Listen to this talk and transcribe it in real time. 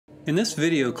In this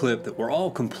video clip that we're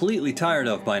all completely tired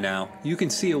of by now, you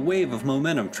can see a wave of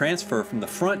momentum transfer from the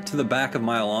front to the back of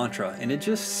my Elantra, and it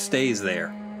just stays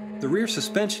there. The rear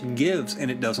suspension gives and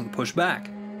it doesn't push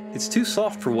back. It's too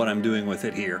soft for what I'm doing with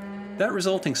it here. That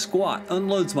resulting squat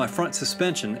unloads my front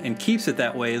suspension and keeps it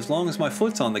that way as long as my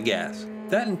foot's on the gas.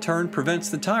 That in turn prevents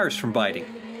the tires from biting.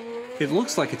 It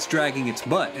looks like it's dragging its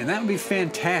butt, and that would be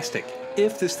fantastic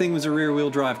if this thing was a rear-wheel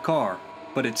drive car,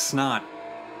 but it's not.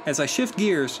 As I shift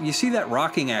gears, you see that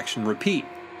rocking action repeat.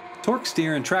 Torque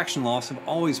steer and traction loss have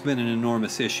always been an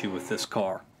enormous issue with this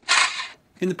car.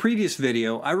 In the previous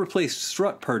video, I replaced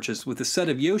strut perches with a set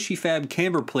of Yoshi Fab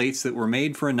camber plates that were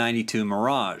made for a 92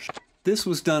 Mirage. This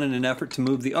was done in an effort to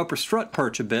move the upper strut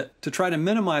perch a bit to try to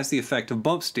minimize the effect of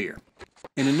bump steer.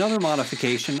 In another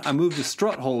modification, I moved the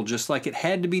strut hole just like it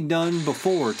had to be done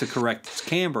before to correct its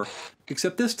camber,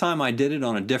 except this time I did it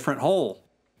on a different hole.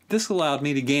 This allowed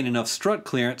me to gain enough strut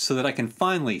clearance so that I can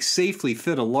finally safely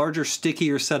fit a larger,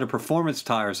 stickier set of performance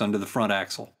tires under the front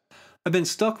axle. I've been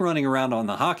stuck running around on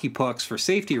the hockey pucks for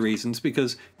safety reasons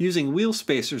because using wheel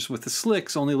spacers with the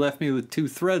slicks only left me with 2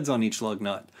 threads on each lug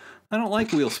nut. I don't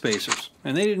like wheel spacers,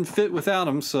 and they didn't fit without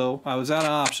them, so I was out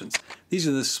of options. These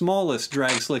are the smallest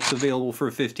drag slicks available for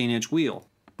a 15-inch wheel.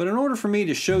 But in order for me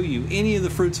to show you any of the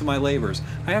fruits of my labors,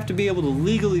 I have to be able to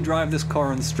legally drive this car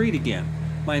on the street again.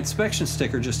 My inspection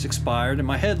sticker just expired and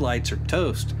my headlights are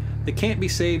toast. They can't be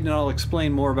saved, and I'll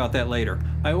explain more about that later.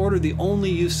 I ordered the only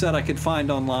used set I could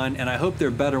find online, and I hope they're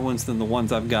better ones than the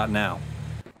ones I've got now.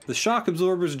 The shock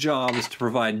absorber's job is to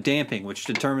provide damping, which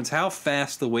determines how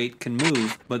fast the weight can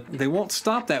move, but they won't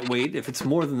stop that weight if it's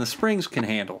more than the springs can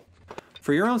handle.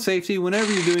 For your own safety,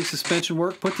 whenever you're doing suspension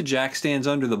work, put the jack stands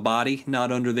under the body,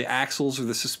 not under the axles or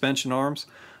the suspension arms.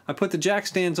 I put the jack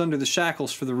stands under the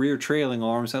shackles for the rear trailing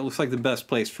arms. That looks like the best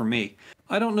place for me.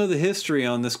 I don't know the history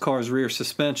on this car's rear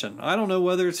suspension. I don't know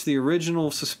whether it's the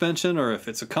original suspension or if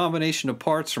it's a combination of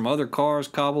parts from other cars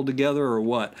cobbled together or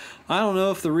what. I don't know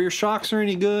if the rear shocks are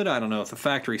any good. I don't know if the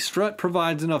factory strut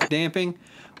provides enough damping.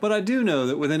 But I do know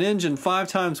that with an engine 5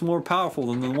 times more powerful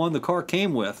than the one the car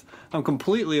came with, I'm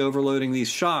completely overloading these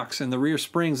shocks and the rear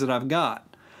springs that I've got.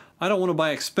 I don't want to buy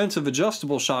expensive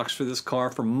adjustable shocks for this car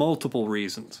for multiple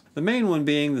reasons. The main one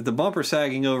being that the bumper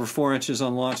sagging over 4 inches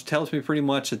on launch tells me pretty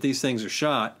much that these things are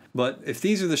shot. But if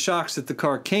these are the shocks that the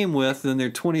car came with, then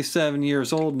they're 27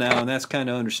 years old now, and that's kind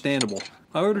of understandable.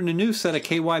 I ordered a new set of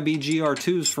KYB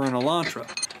GR2s for an Elantra.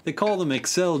 They call them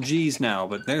Excel Gs now,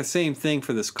 but they're the same thing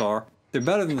for this car. They're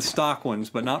better than the stock ones,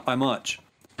 but not by much.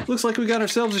 Looks like we got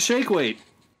ourselves a shake weight.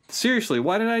 Seriously,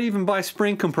 why did I even buy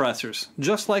spring compressors?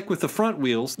 Just like with the front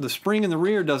wheels, the spring in the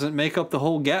rear doesn't make up the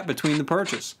whole gap between the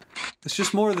perches. It's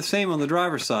just more of the same on the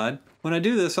driver's side. When I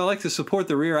do this, I like to support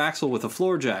the rear axle with a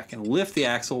floor jack and lift the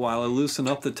axle while I loosen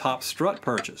up the top strut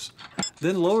perches.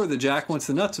 Then lower the jack once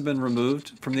the nuts have been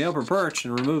removed from the upper perch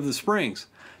and remove the springs.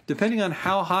 Depending on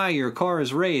how high your car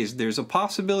is raised, there's a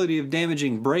possibility of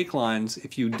damaging brake lines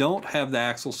if you don't have the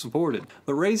axle supported.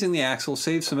 But raising the axle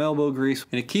saves some elbow grease,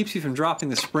 and it keeps you from dropping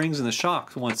the springs and the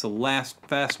shocks once the last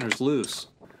fastener's loose.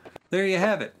 There you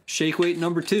have it, shake weight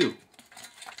number 2.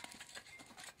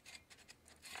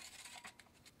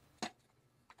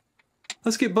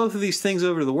 Let's get both of these things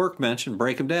over to the workbench and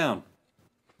break them down.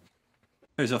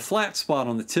 There's a flat spot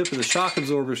on the tip of the shock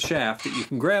absorber shaft that you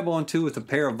can grab onto with a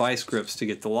pair of vice grips to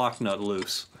get the lock nut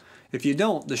loose. If you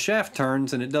don't, the shaft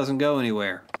turns and it doesn't go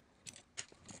anywhere.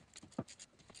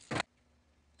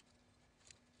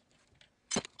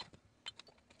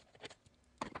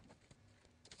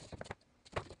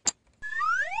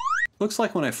 Looks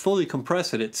like when I fully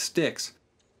compress it, it sticks.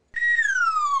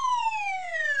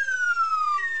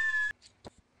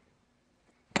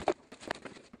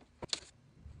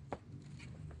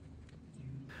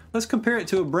 Let's compare it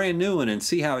to a brand new one and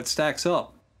see how it stacks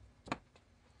up.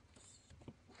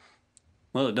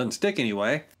 Well, it doesn't stick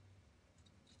anyway.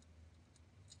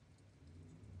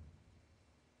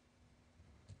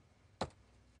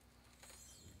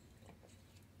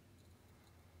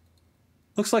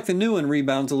 Looks like the new one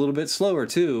rebounds a little bit slower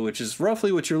too, which is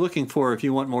roughly what you're looking for if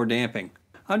you want more damping.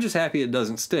 I'm just happy it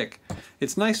doesn't stick.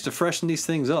 It's nice to freshen these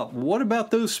things up. What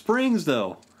about those springs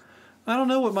though? I don't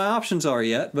know what my options are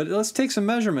yet, but let's take some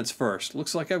measurements first.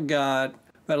 Looks like I've got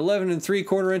about 11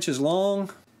 3/4 inches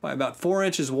long by about 4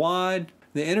 inches wide.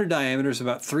 The inner diameter is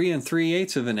about 3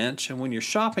 3/8 of an inch, and when you're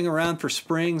shopping around for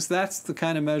springs, that's the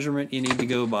kind of measurement you need to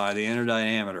go by, the inner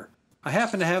diameter. I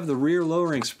happen to have the rear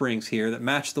lowering springs here that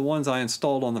match the ones I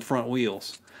installed on the front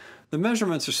wheels. The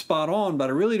measurements are spot on,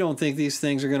 but I really don't think these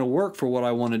things are going to work for what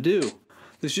I want to do.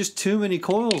 There's just too many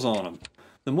coils on them.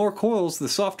 The more coils, the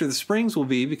softer the springs will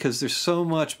be because there's so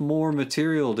much more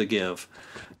material to give.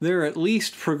 They're at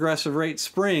least progressive rate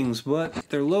springs, but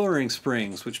they're lowering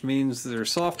springs, which means they're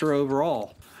softer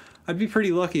overall. I'd be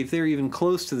pretty lucky if they're even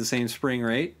close to the same spring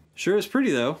rate. Sure is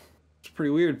pretty though. It's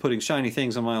pretty weird putting shiny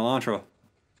things on my Elantra.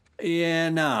 Yeah,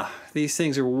 nah, these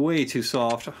things are way too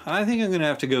soft. I think I'm going to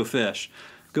have to go fish.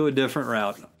 Go a different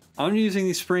route. I'm using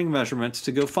these spring measurements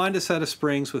to go find a set of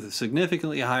springs with a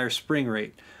significantly higher spring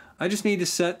rate. I just need a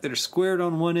set that are squared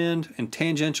on one end and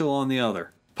tangential on the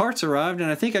other. Parts arrived and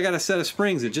I think I got a set of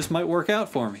springs that just might work out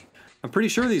for me. I'm pretty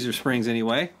sure these are springs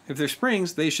anyway. If they're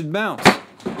springs, they should bounce.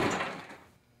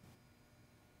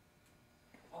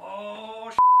 Oh,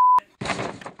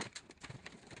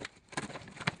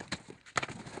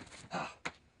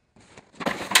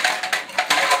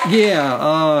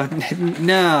 yeah,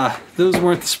 nah, those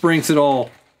weren't the springs at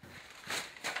all.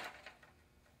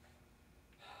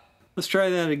 Let's try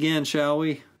that again, shall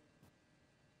we?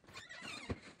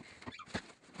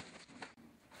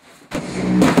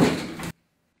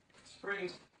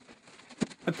 Springs.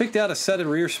 I picked out a set of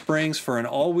rear springs for an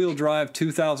all-wheel drive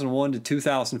 2001 to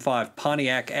 2005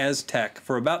 Pontiac Aztek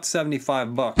for about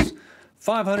 75 bucks.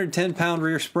 510-pound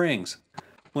rear springs.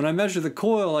 When I measure the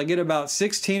coil, I get about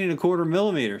 16¼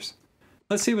 millimeters.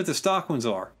 Let's see what the stock ones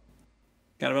are.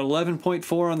 Got about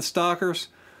 11.4 on the stockers.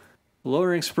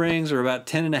 Lowering springs are about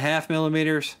 10.5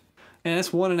 millimeters. And that's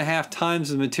 1.5 times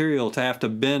the material to have to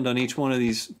bend on each one of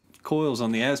these coils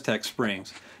on the Aztek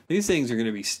springs. These things are going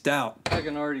to be stout. I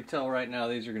can already tell right now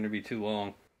these are going to be too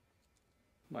long.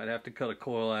 Might have to cut a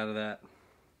coil out of that.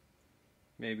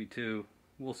 Maybe two.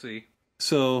 We'll see.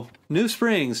 So, new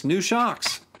springs, new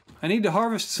shocks. I need to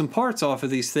harvest some parts off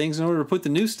of these things in order to put the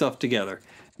new stuff together.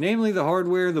 Namely the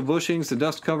hardware, the bushings, the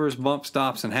dust covers, bump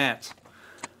stops, and hats.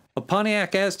 A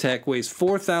Pontiac Aztek weighs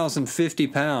 4,050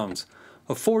 pounds.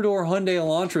 A four-door Hyundai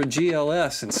Elantra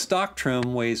GLS in stock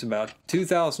trim weighs about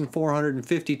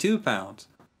 2,452 pounds.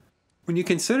 When you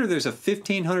consider there's a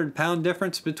 1,500 pound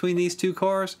difference between these two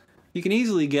cars, you can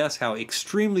easily guess how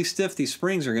extremely stiff these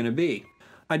springs are going to be.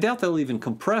 I doubt they'll even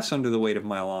compress under the weight of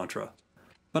my Elantra.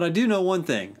 But I do know one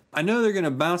thing. I know they're going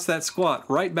to bounce that squat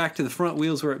right back to the front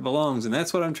wheels where it belongs, and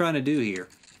that's what I'm trying to do here.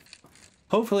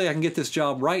 Hopefully I can get this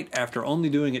job right after only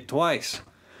doing it twice.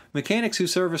 Mechanics who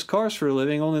service cars for a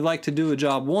living only like to do a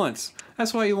job once.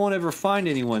 That's why you won't ever find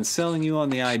anyone selling you on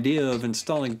the idea of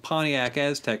installing Pontiac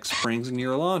Aztek springs in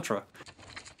your Elantra.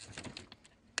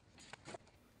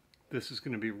 This is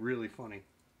going to be really funny.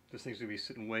 This thing's going to be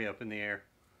sitting way up in the air.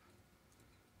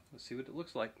 Let's see what it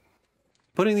looks like.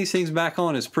 Putting these things back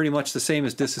on is pretty much the same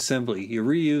as disassembly. You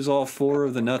reuse all 4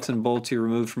 of the nuts and bolts you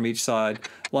removed from each side,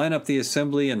 line up the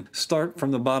assembly, and start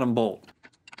from the bottom bolt.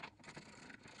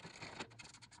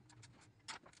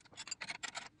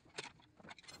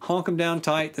 Honk them down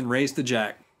tight, then raise the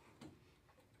jack.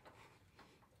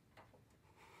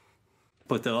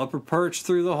 Put the upper perch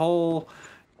through the hole,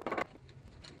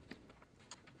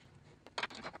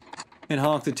 and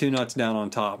honk the 2 nuts down on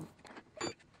top.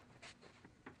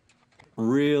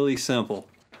 Really simple.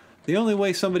 The only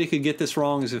way somebody could get this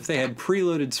wrong is if they had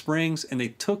preloaded springs and they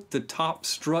took the top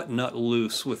strut nut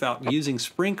loose without using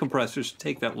spring compressors to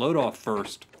take that load off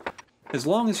first. As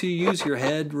long as you use your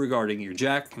head regarding your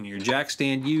jack and your jack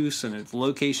stand use and the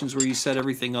locations where you set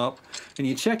everything up, and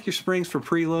you check your springs for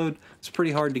preload, it's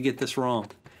pretty hard to get this wrong.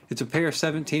 It's a pair of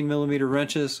 17mm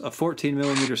wrenches, a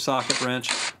 14mm socket wrench,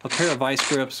 a pair of vice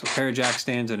grips, a pair of jack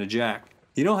stands, and a jack.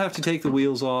 You don't have to take the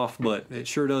wheels off, but it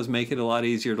sure does make it a lot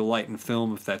easier to light and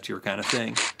film if that's your kind of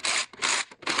thing.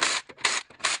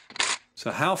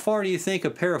 So how far do you think a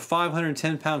pair of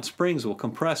 510-pound springs will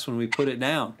compress when we put it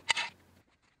down?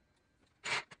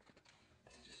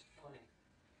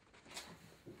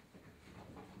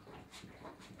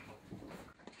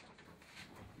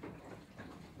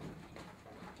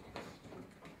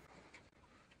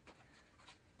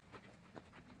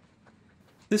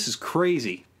 This is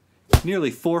crazy.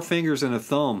 Nearly 4 fingers and a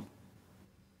thumb.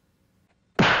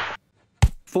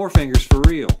 4 fingers for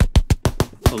real.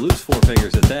 A loose 4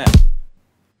 fingers at that.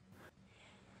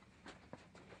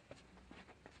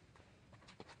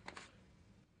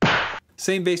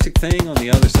 Same basic thing on the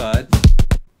other side.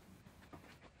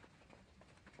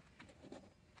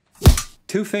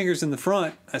 2 fingers in the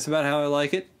front. That's about how I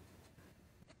like it.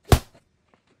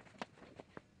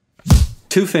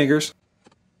 2 fingers.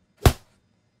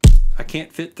 I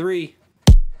can't fit 3.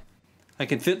 I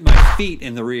can fit my feet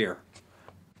in the rear.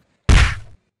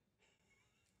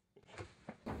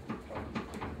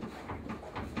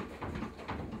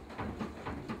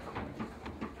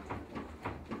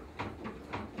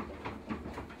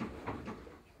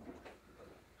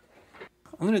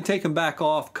 I'm going to take them back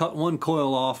off, cut one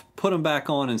coil off, put them back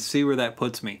on, and see where that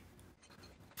puts me.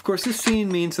 Of course, this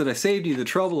scene means that I saved you the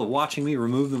trouble of watching me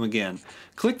remove them again.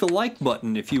 Click the like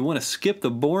button if you want to skip the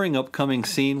boring upcoming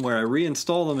scene where I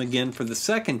reinstall them again for the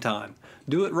second time.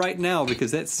 Do it right now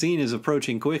because that scene is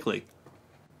approaching quickly.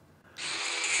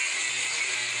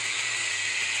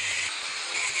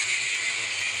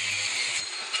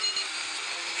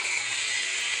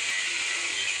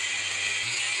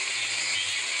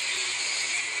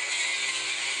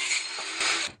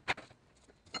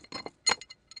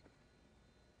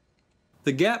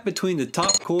 The gap between the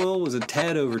top coil was a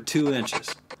tad over 2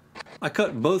 inches. I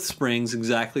cut both springs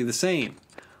exactly the same,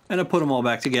 and I put them all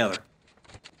back together.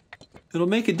 It'll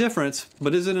make a difference,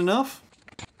 but is it enough?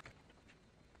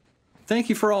 Thank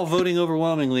you for all voting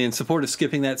overwhelmingly in support of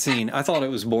skipping that scene. I thought it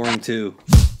was boring too.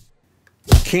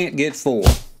 Can't get 4.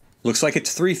 Looks like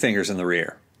it's 3 fingers in the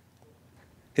rear.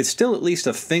 It's still at least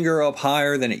a finger up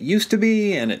higher than it used to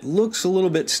be, and it looks a little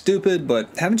bit stupid,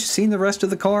 but haven't you seen the rest of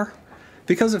the car?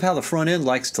 Because of how the front end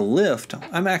likes to lift,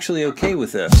 I'm actually okay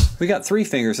with this. We got 3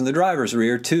 fingers in the driver's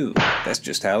rear too. That's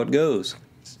just how it goes.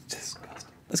 It's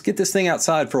disgusting. Let's get this thing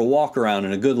outside for a walk around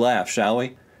and a good laugh, shall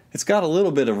we? It's got a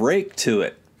little bit of rake to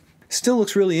it. Still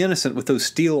looks really innocent with those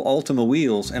steel Ultima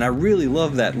wheels, and I really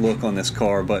love that look on this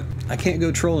car, but I can't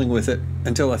go trolling with it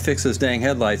until I fix those dang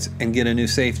headlights and get a new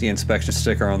safety inspection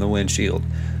sticker on the windshield.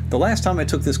 The last time I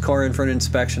took this car in for an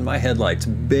inspection, my headlights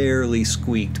barely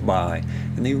squeaked by,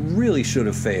 and they really should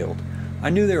have failed. I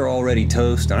knew they were already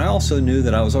toast, and I also knew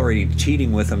that I was already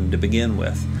cheating with them to begin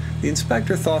with. The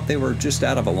inspector thought they were just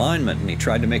out of alignment, and he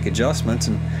tried to make adjustments,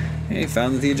 and he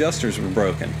found that the adjusters were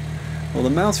broken. Well, the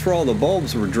mounts for all the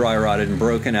bulbs were dry rotted and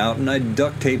broken out, and I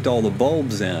duct taped all the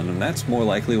bulbs in, and that's more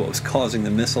likely what was causing the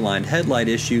misaligned headlight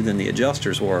issue than the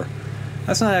adjusters were.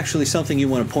 That's not actually something you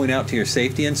want to point out to your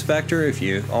safety inspector if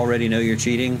you already know you're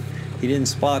cheating. He didn't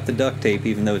spot the duct tape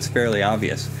even though it's fairly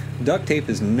obvious. Duct tape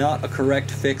is not a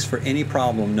correct fix for any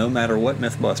problem no matter what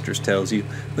Mythbusters tells you,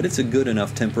 but it's a good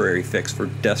enough temporary fix for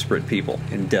desperate people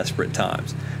in desperate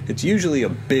times. It's usually a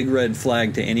big red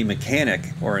flag to any mechanic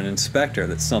or an inspector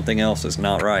that something else is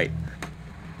not right.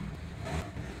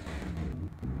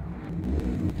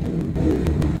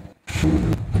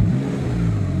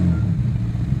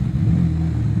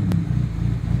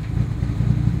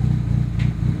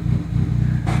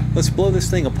 Let's blow this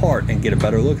thing apart and get a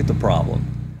better look at the problem.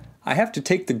 I have to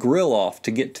take the grill off to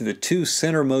get to the 2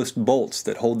 centermost bolts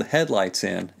that hold the headlights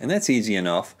in, and that's easy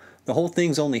enough. The whole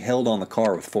thing's only held on the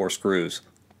car with 4 screws.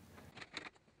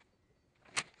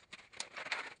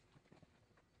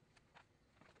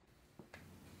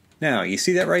 Now, you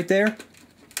see that right there?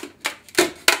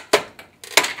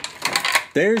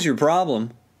 There's your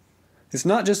problem. It's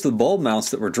not just the bulb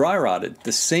mounts that were dry rotted.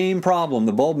 The same problem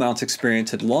the bulb mounts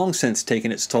experience had long since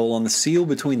taken its toll on the seal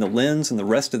between the lens and the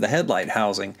rest of the headlight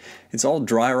housing. It's all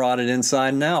dry rotted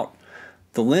inside and out.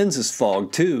 The lens is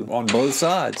fogged too, on both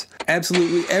sides.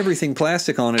 Absolutely everything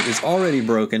plastic on it is already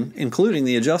broken, including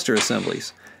the adjuster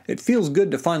assemblies. It feels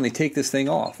good to finally take this thing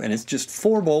off, and it's just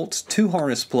 4 bolts, 2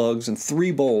 harness plugs, and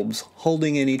 3 bulbs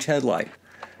holding in each headlight.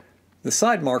 The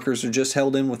side markers are just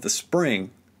held in with the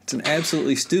spring. It's an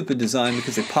absolutely stupid design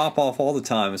because they pop off all the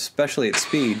time, especially at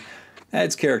speed.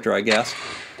 Adds character, I guess.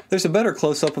 There's a better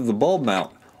close-up of the bulb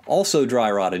mount, also dry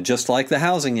rotted just like the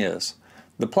housing is.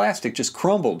 The plastic just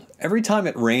crumbled. Every time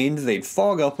it rained, they'd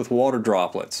fog up with water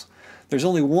droplets. There's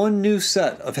only one new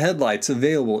set of headlights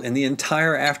available in the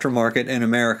entire aftermarket in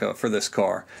America for this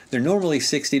car. They're normally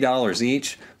 $60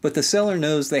 each, but the seller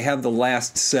knows they have the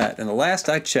last set, and the last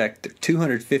I checked, they're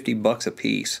 $250 a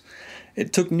piece.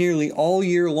 It took nearly all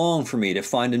year long for me to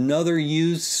find another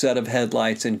used set of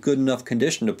headlights in good enough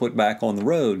condition to put back on the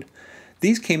road.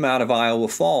 These came out of Iowa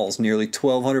Falls, nearly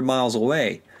 1,200 miles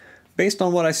away. Based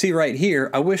on what I see right here,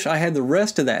 I wish I had the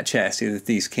rest of that chassis that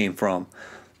these came from.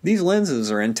 These lenses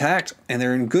are intact and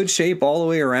they're in good shape all the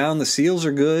way around. The seals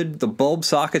are good, the bulb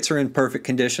sockets are in perfect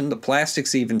condition, the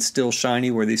plastic's even still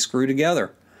shiny where they screw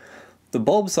together. The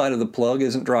bulb side of the plug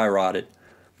isn't dry rotted.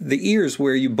 The ears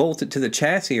where you bolt it to the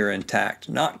chassis are intact,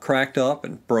 not cracked up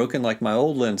and broken like my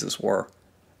old lenses were.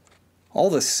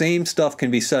 All the same stuff can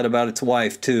be said about its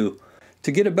wife too.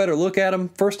 To get a better look at them,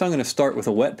 first I'm going to start with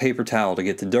a wet paper towel to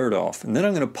get the dirt off, and then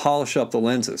I'm going to polish up the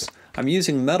lenses. I'm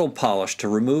using metal polish to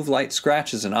remove light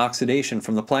scratches and oxidation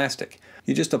from the plastic.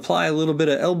 You just apply a little bit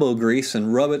of elbow grease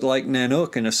and rub it like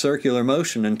Nanook in a circular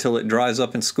motion until it dries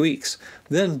up and squeaks.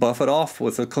 Then buff it off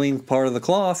with a clean part of the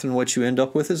cloth, and what you end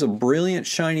up with is a brilliant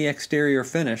shiny exterior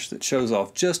finish that shows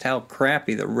off just how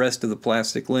crappy the rest of the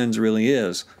plastic lens really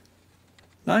is.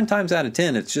 9 times out of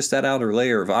 10, it's just that outer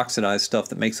layer of oxidized stuff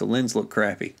that makes the lens look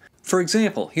crappy. For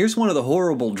example, here's one of the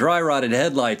horrible dry-rotted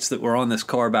headlights that were on this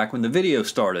car back when the video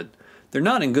started. They're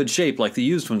not in good shape like the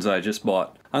used ones I just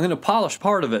bought. I'm going to polish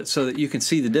part of it so that you can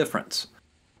see the difference.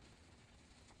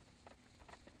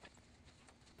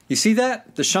 You see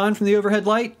that? The shine from the overhead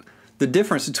light? The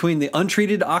difference between the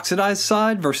untreated oxidized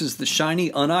side versus the shiny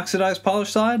unoxidized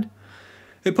polished side?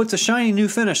 It puts a shiny new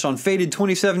finish on faded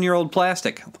 27-year-old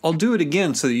plastic. I'll do it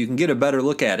again so that you can get a better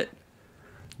look at it.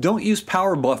 Don't use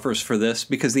power buffers for this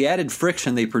because the added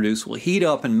friction they produce will heat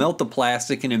up and melt the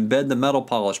plastic and embed the metal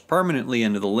polish permanently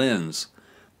into the lens.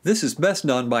 This is best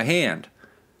done by hand.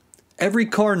 Every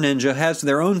car ninja has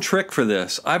their own trick for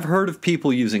this. I've heard of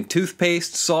people using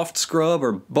toothpaste, soft scrub,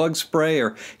 or bug spray,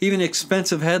 or even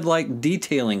expensive headlight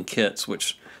detailing kits,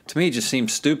 which to me just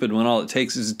seems stupid when all it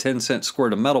takes is a 10-cent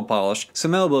squirt of metal polish,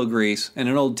 some elbow grease, and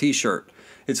an old t-shirt.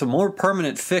 It's a more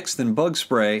permanent fix than bug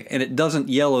spray, and it doesn't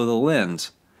yellow the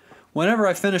lens. Whenever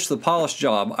I finish the polish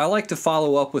job, I like to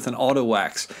follow up with an auto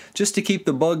wax, just to keep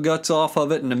the bug guts off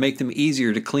of it and to make them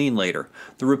easier to clean later.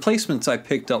 The replacements I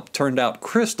picked up turned out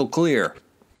crystal clear.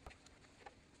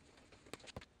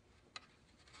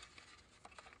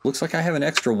 Looks like I have an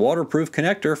extra waterproof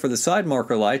connector for the side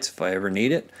marker lights if I ever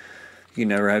need it. You can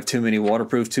never have too many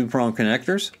waterproof two-prong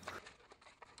connectors.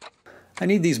 I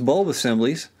need these bulb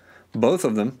assemblies. Both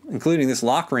of them, including this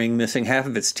lock ring missing half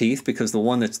of its teeth because the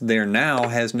one that's there now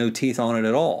has no teeth on it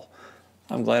at all.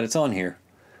 I'm glad it's on here.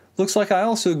 Looks like I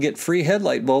also get free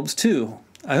headlight bulbs too.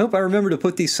 I hope I remember to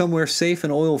put these somewhere safe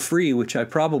and oil-free, which I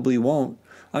probably won't.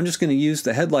 I'm just going to use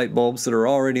the headlight bulbs that are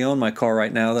already on my car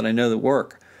right now that I know that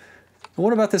work.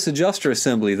 What about this adjuster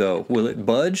assembly though? Will it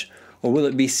budge, or will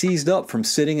it be seized up from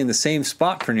sitting in the same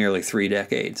spot for nearly 3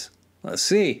 decades? Let's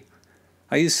see.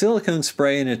 I used silicone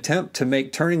spray in an attempt to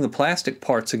make turning the plastic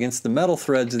parts against the metal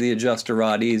threads of the adjuster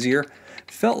rod easier.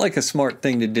 Felt like a smart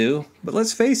thing to do, but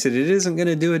let's face it, it isn't going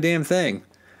to do a damn thing.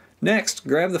 Next,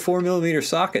 grab the 4mm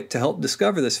socket to help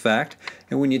discover this fact,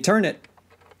 and when you turn it,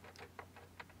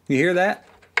 you hear that?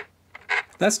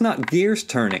 That's not gears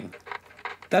turning.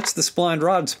 That's the splined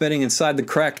rod spinning inside the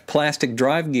cracked plastic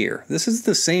drive gear. This is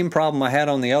the same problem I had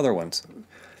on the other ones.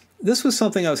 This was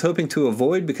something I was hoping to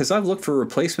avoid because I've looked for a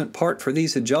replacement part for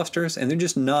these adjusters and they're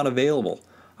just not available.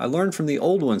 I learned from the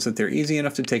old ones that they're easy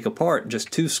enough to take apart,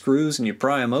 just 2 screws and you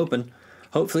pry them open.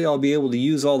 Hopefully I'll be able to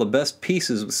use all the best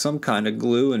pieces with some kind of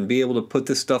glue and be able to put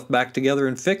this stuff back together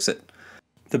and fix it.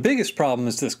 The biggest problem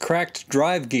is this cracked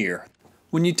drive gear.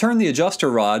 When you turn the adjuster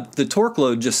rod, the torque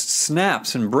load just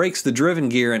snaps and breaks the driven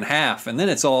gear in half and then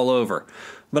it's all over.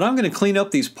 But I'm going to clean up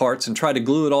these parts and try to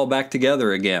glue it all back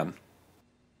together again.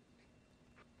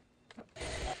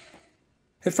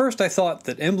 At first I thought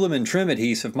that emblem and trim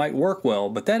adhesive might work well,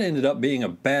 but that ended up being a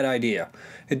bad idea.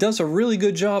 It does a really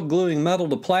good job gluing metal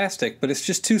to plastic, but it's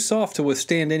just too soft to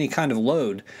withstand any kind of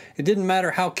load. It didn't matter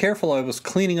how careful I was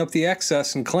cleaning up the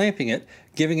excess and clamping it,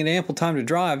 giving it ample time to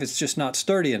drive, it's just not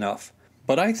sturdy enough.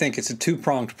 But I think it's a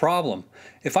two-pronged problem.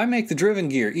 If I make the driven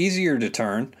gear easier to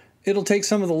turn, it'll take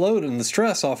some of the load and the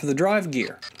stress off of the drive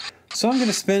gear. So I'm going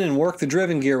to spin and work the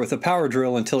driven gear with a power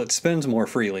drill until it spins more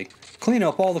freely. Clean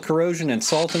up all the corrosion and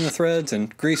salt in the threads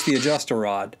and grease the adjuster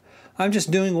rod. I'm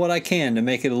just doing what I can to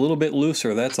make it a little bit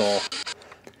looser, that's all.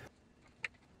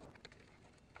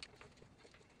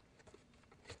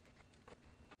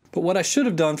 But what I should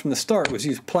have done from the start was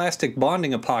use plastic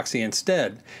bonding epoxy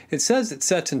instead. It says it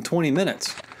sets in 20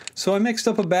 minutes. So I mixed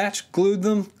up a batch, glued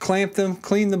them, clamped them,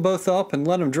 cleaned them both up, and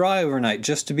let them dry overnight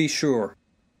just to be sure.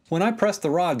 When I pressed the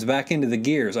rods back into the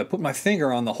gears, I put my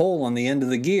finger on the hole on the end of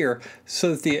the gear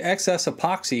so that the excess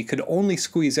epoxy could only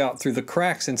squeeze out through the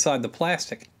cracks inside the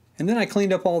plastic. And then I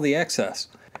cleaned up all the excess.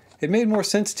 It made more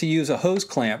sense to use a hose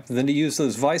clamp than to use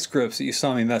those vice grips that you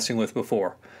saw me messing with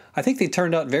before. I think they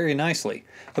turned out very nicely.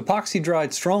 Epoxy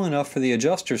dried strong enough for the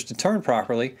adjusters to turn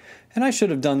properly, and I should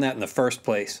have done that in the first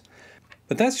place.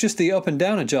 But that's just the up and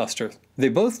down adjuster. They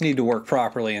both need to work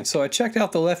properly, and so I checked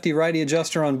out the lefty-righty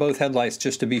adjuster on both headlights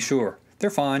just to be sure. They're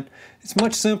fine. It's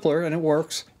much simpler and it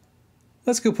works.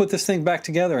 Let's go put this thing back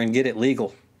together and get it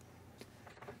legal.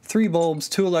 3 bulbs,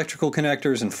 2 electrical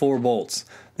connectors, and 4 bolts.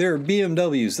 There are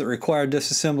BMWs that require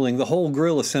disassembling the whole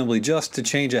grille assembly just to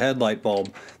change a headlight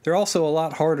bulb. They're also a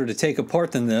lot harder to take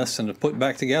apart than this and to put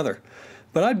back together.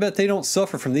 But I'd bet they don't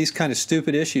suffer from these kind of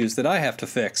stupid issues that I have to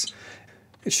fix.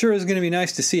 It sure is going to be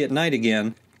nice to see at night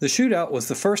again. The shootout was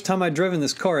the first time I'd driven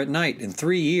this car at night in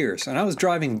 3 years, and I was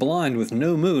driving blind with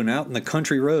no moon out in the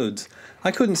country roads. I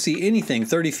couldn't see anything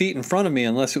 30 feet in front of me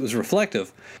unless it was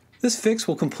reflective. This fix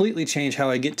will completely change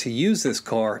how I get to use this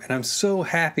car, and I'm so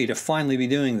happy to finally be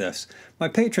doing this. My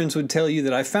patrons would tell you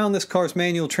that I found this car's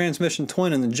manual transmission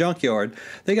twin in the junkyard.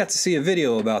 They got to see a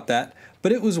video about that,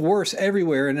 But it was worse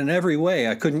everywhere and in every way.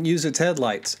 I couldn't use its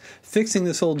headlights. Fixing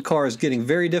this old car is getting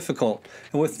very difficult,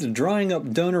 and with the drying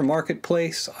up donor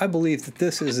marketplace, I believe that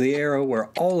this is the era where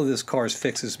all of this car's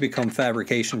fixes become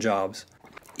fabrication jobs.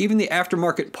 Even the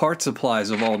aftermarket part supplies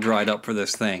have all dried up for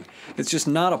this thing. It's just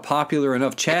not a popular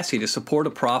enough chassis to support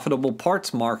a profitable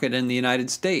parts market in the United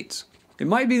States. It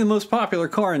might be the most popular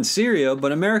car in Syria,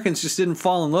 but Americans just didn't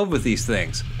fall in love with these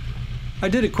things. I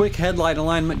did a quick headlight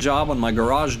alignment job on my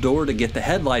garage door to get the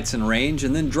headlights in range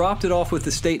and then dropped it off with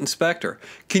the state inspector.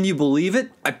 Can you believe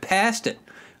it? I passed it.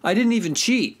 I didn't even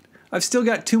cheat. I've still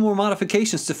got 2 more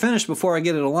modifications to finish before I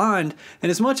get it aligned,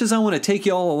 and as much as I want to take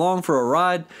you all along for a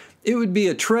ride, it would be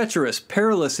a treacherous,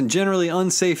 perilous, and generally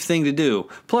unsafe thing to do.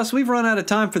 Plus, we've run out of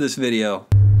time for this video.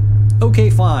 Okay,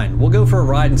 fine. We'll go for a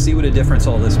ride and see what a difference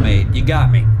all this made. You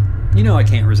got me. You know I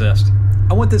can't resist.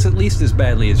 I want this at least as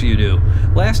badly as you do.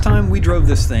 Last time we drove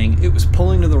this thing, it was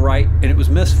pulling to the right and it was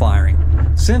misfiring.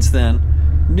 Since then,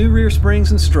 new rear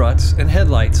springs and struts and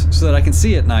headlights so that I can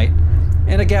see at night,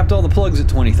 and I gapped all the plugs at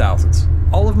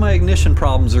 20,000s. All of my ignition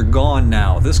problems are gone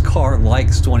now. This car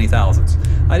likes 20,000s.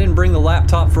 I didn't bring the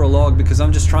laptop for a log because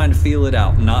I'm just trying to feel it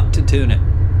out, not to tune it.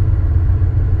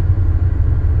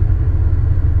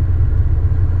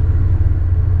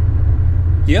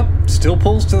 Yep, still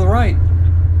pulls to the right.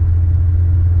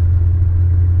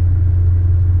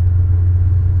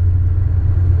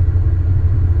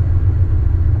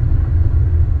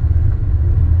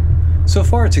 So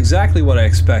far it's exactly what I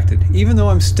expected. Even though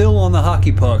I'm still on the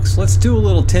hockey pucks, let's do a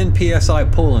little 10 psi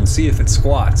pull and see if it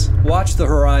squats. Watch the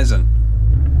horizon.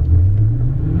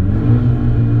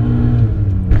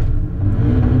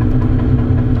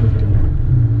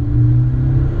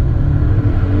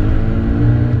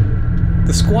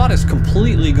 The squat is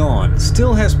completely gone.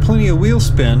 Still has plenty of wheel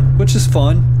spin, which is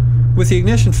fun. With the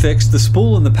ignition fixed, the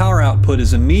spool in the power output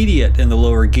is immediate in the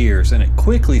lower gears and it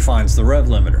quickly finds the rev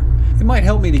limiter. It might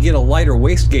help me to get a lighter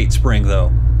wastegate spring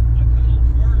though. I pedaled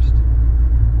first.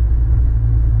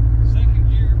 Second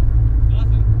gear,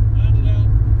 nothing. Landed out.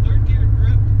 Third gear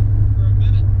gripped for a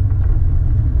minute.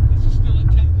 This is still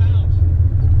at 10 pounds.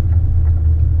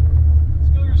 Let's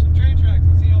go over some train tracks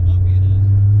and see how bumpy it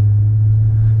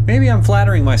is. Maybe I'm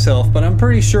flattering myself, but I'm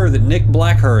pretty sure that Nick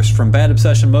Blackhurst from Bad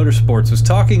Obsession Motorsports was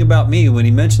talking about me when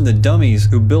he mentioned the dummies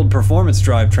who build performance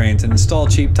drivetrains and install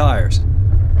cheap tires.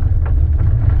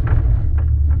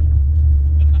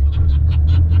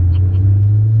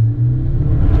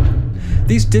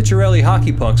 These Dicciarelli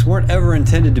hockey pucks weren't ever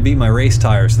intended to be my race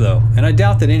tires though, and I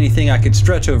doubt that anything I could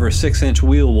stretch over a 6-inch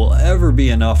wheel will ever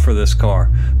be enough for this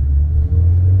car.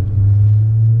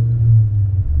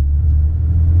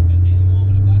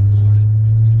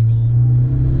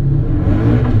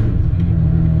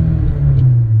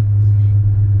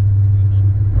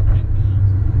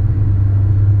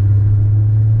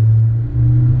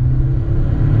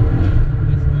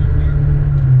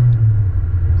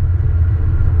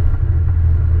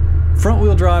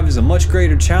 Front-wheel drive is a much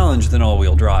greater challenge than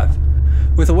all-wheel drive.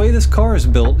 With the way this car is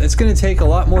built, it's going to take a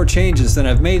lot more changes than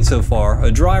I've made so far, a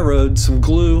dry road, some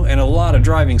glue, and a lot of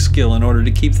driving skill in order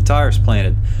to keep the tires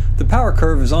planted. The power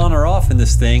curve is on or off in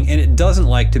this thing, and it doesn't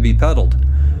like to be pedaled.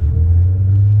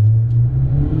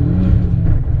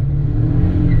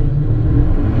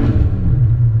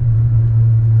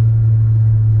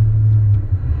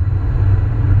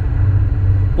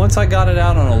 Once I got it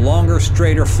out on a longer,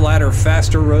 straighter, flatter,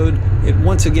 faster road, it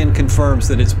once again confirms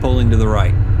that it's pulling to the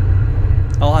right.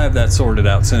 I'll have that sorted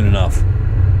out soon enough.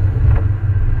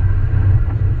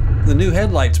 The new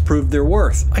headlights proved their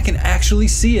worth. I can actually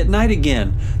see at night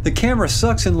again. The camera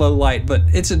sucks in low light, but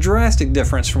it's a drastic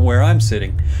difference from where I'm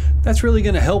sitting. That's really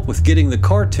going to help with getting the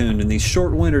car tuned in these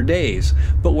short winter days.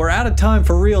 But we're out of time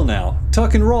for real now.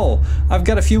 Tuck and roll. I've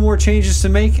got a few more changes to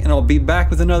make, and I'll be back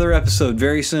with another episode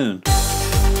very soon.